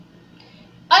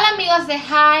amigos de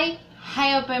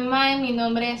HIVE Open Mind, mi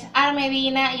nombre es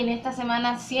Armedina y en esta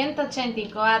semana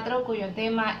 184, cuyo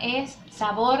tema es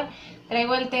Sabor,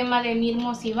 traigo el tema de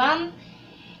Mirmo zibang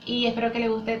y espero que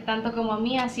les guste tanto como a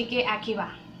mí, así que aquí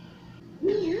va.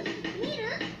 Mira,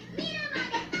 mira, mira.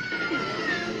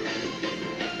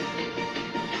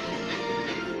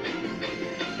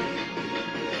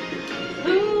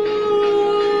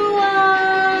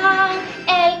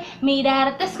 El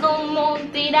mirarte es como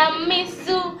un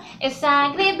tiramisú, es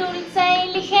agridulce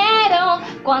y ligero.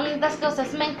 Cuántas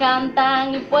cosas me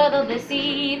encantan y puedo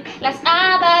decir, las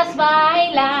hadas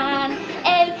bailan.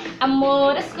 El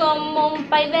amor es como un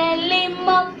pay de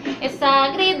limón, es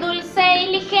agridulce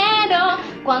y ligero.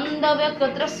 Cuando veo que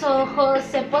otros ojos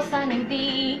se posan en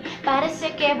ti,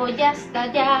 parece que voy a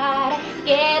estallar.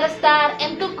 Quiero estar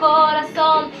en tu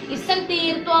corazón y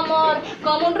sentir tu amor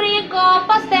como un rico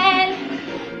pastel,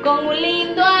 con un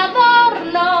lindo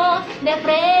adorno de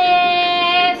fresa